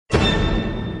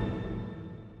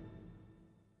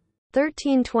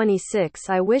1326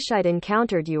 I wish I'd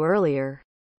encountered you earlier.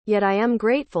 Yet I am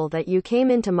grateful that you came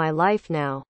into my life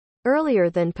now. Earlier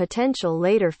than potential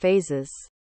later phases.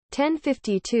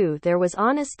 1052 There was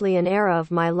honestly an era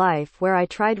of my life where I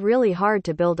tried really hard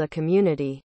to build a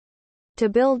community. To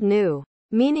build new,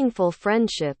 meaningful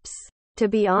friendships. To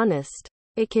be honest,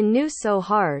 it can knew so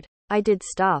hard, I did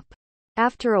stop.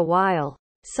 After a while.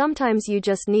 Sometimes you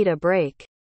just need a break.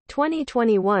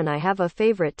 2021 I have a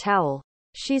favorite towel.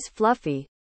 She's fluffy.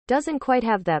 Doesn't quite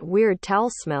have that weird towel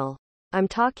smell. I'm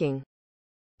talking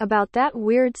about that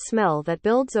weird smell that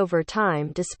builds over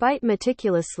time despite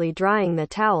meticulously drying the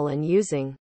towel and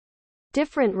using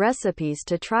different recipes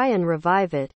to try and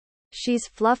revive it. She's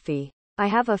fluffy. I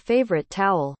have a favorite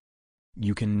towel.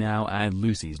 You can now add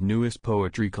Lucy's newest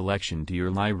poetry collection to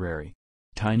your library.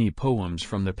 Tiny Poems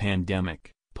from the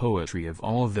Pandemic. Poetry of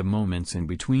all of the moments in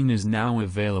between is now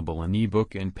available in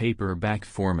ebook and paperback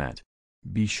format.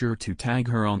 Be sure to tag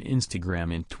her on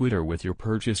Instagram and Twitter with your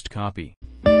purchased copy.